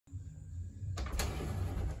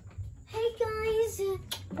guys,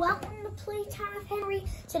 welcome to Playtime with Henry.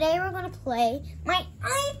 Today we're going to play my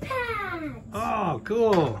iPad. Oh,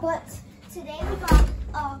 cool. But today we got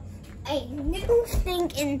a new thing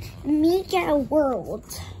in Mega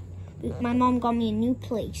World. My mom got me a new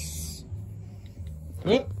place.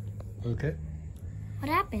 Oh, okay. What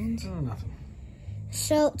happened? Oh, nothing.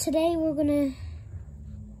 So today we're going to...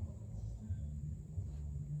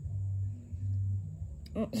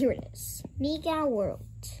 here it is. Mega World.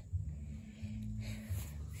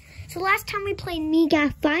 So last time we played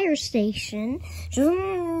Mega Fire Station. Yeah.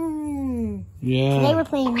 Today we're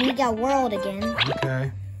playing Mega World again.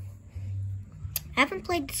 Okay. I haven't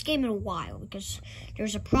played this game in a while because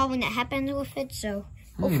there's a problem that happened with it, so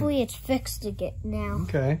hopefully it's fixed again now.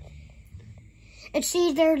 Okay. It's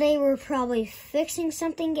either they were probably fixing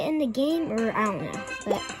something in the game or I don't know.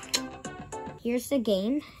 But here's the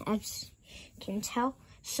game, as you can tell.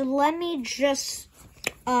 So let me just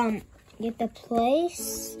get the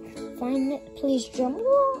place. Find it. Please drum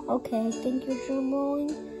roll. Okay, I think you're drum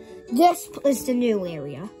rolling. This is the new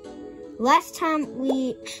area. Last time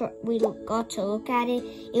we got to look at it,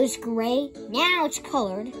 it was gray. Now it's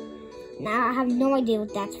colored. Now I have no idea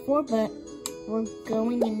what that's for, but we're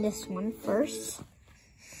going in this one first.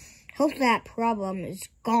 Hope that problem is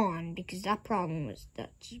gone because that problem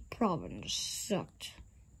just sucked.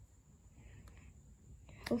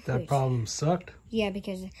 Hopefully That problem sucked? Yeah,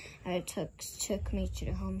 because it took me to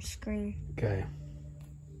the home screen. Okay.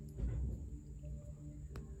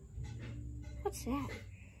 What's that?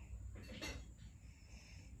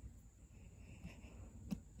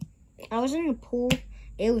 I was in the pool.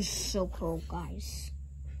 It was so cold, guys.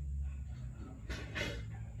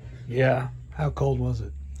 Yeah. How cold was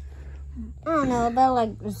it? I don't know, about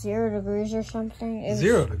like 0 degrees or something. It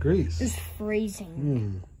 0 degrees? It was freezing.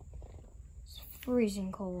 Hmm. It's freezing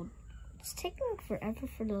cold. It's taking forever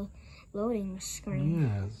for the loading screen.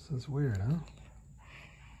 Yeah, it's weird, huh?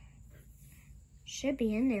 Should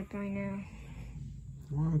be in there by now.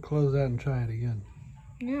 Why don't we close that and try it again?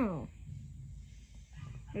 No.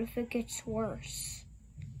 What if it gets worse?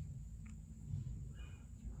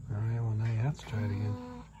 Alright, well now you have to try it again.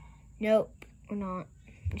 Nope, we're not.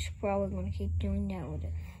 We're just probably going to keep doing that with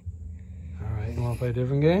it. Alright, you want to play a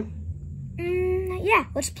different game? Yeah,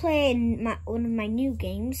 let's play one of my new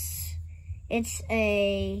games. It's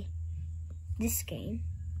this game.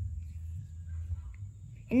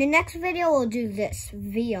 In the next video, we'll do this,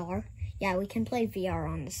 VR. Yeah, we can play VR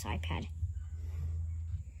on this iPad.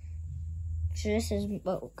 So this is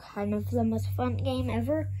kind of the most fun game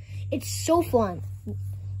ever. It's so fun.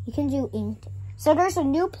 You can do anything. So there's a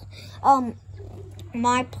new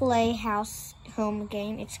My Playhouse home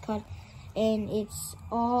game. It's called, and it's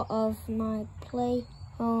all of my play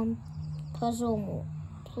home puzzle more.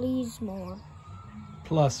 Please more.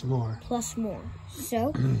 Plus more. Plus more.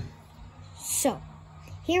 So,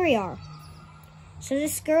 here we are. So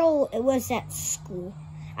this girl was at school.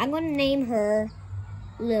 I'm going to name her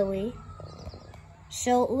Lily.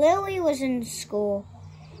 So Lily was in school,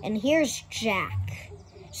 and here's Jack.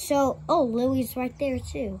 So, oh, Lily's right there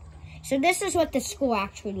too. So this is what the school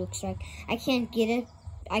actually looks like. I can't get it.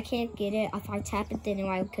 If I tap it, then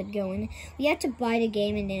I could go in. We have to buy the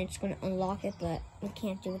game, and then it's going to unlock it, but we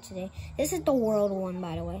can't do it today. This is the world one,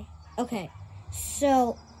 by the way. Okay,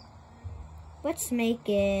 so let's make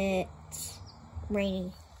it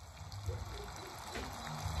rainy.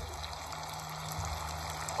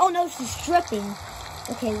 Oh no, she's dripping.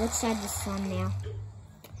 Okay, let's add the sun now.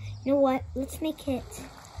 You know what? Let's make it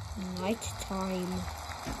nighttime.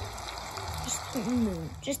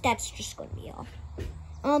 That's just gonna be all.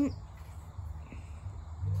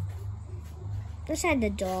 Let's add the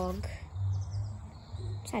dog.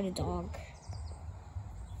 Let's add a dog.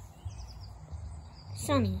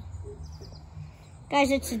 Sunny.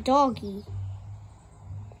 Guys, it's a doggy.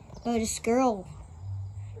 Oh, this girl.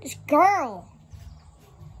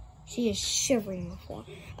 She is shivering the floor.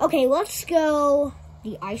 Okay, let's go.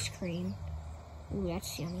 The ice cream. Ooh,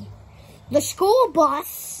 that's yummy. The school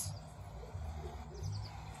bus.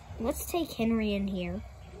 Let's take Henry in here.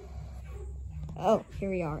 Oh, here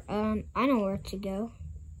we are. I know where to go.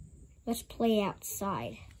 Let's play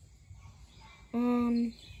outside.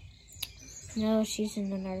 No, she's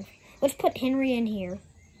in another. Let's put Henry in here.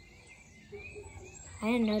 I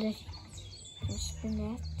didn't know that.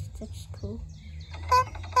 That's cool.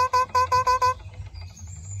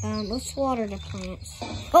 Let's water the plants.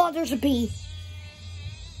 Oh, there's a bee.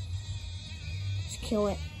 Let's kill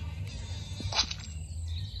it.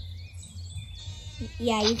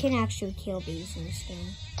 Yeah, you can actually kill bees in this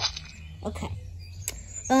game. Okay.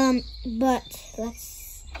 But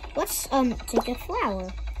let's take a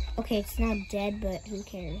flower. Okay, it's not dead, but who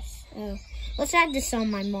cares? Oh, let's add this on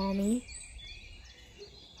my mommy.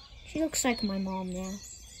 She looks like my mom now.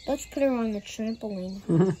 Let's put her on the trampoline.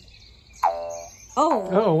 Oh.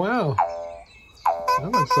 Oh, wow.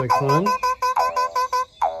 That looks like fun.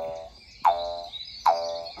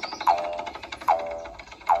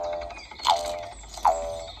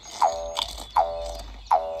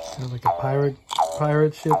 Kind of like a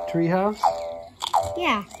pirate ship treehouse.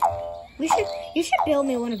 Yeah. You should build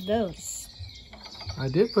me one of those. I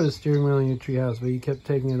did put a steering wheel in your treehouse, but you kept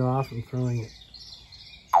taking it off and throwing it.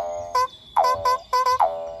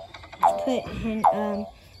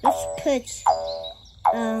 Let's put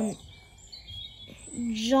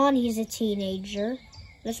Johnny's a teenager.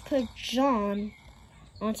 Let's put John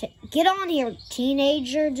on. Get on here,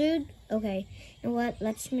 teenager, dude. Okay, you know what?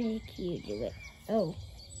 Let's make you do it. Oh,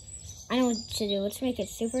 I know what to do. Let's make it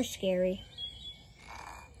super scary.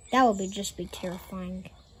 That would just be terrifying.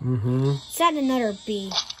 Mm-hmm. Let's add another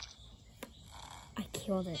bee. I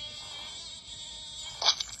killed it.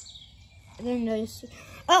 I didn't notice.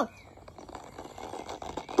 Oh!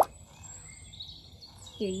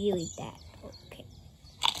 Here, you eat that. Okay.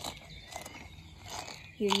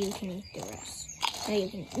 Here, you can eat the rest.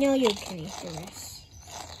 No, you can eat the rest.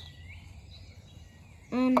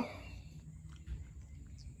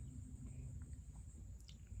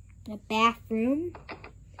 The bathroom.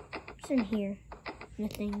 What's in here?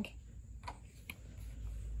 Nothing.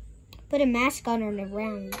 Put a mask on her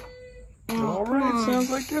around. Oh, all right, sounds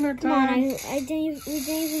like dinner Come on, time. we didn't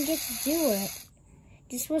even get to do it.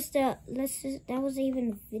 This was that was even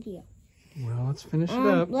the video. Well, let's finish it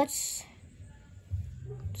up. Let's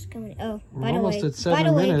go in. Oh, We're by the almost way, at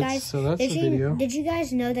 7 minutes, guys, so that's the video. Did you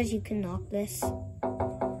guys know that you can knock this? Oh,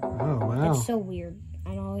 wow. It's so weird.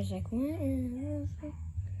 I'm always like, what is this?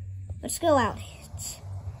 Let's go out.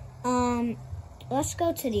 Let's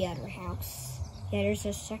go to the other house. Yeah, there's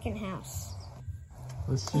a second house.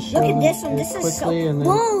 Let's just Look show at this one. it This is so. quickly, and then,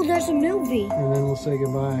 Whoa, there's a movie. and then we'll say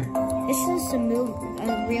goodbye. This is a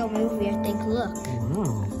real movie, I think. Look.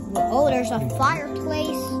 Wow. Oh, there's a fireplace.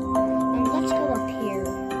 And let's go up here.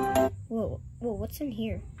 Whoa, what's in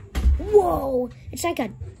here? Whoa, it's like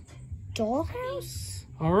a dollhouse.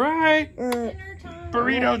 All right.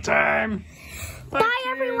 Burrito time. Bye,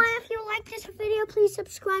 everyone. If you like this video, please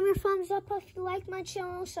subscribe or thumbs up. If you like my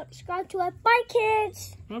channel, subscribe to it. Bye,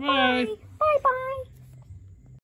 kids. Bye-bye. Bye. Bye-bye.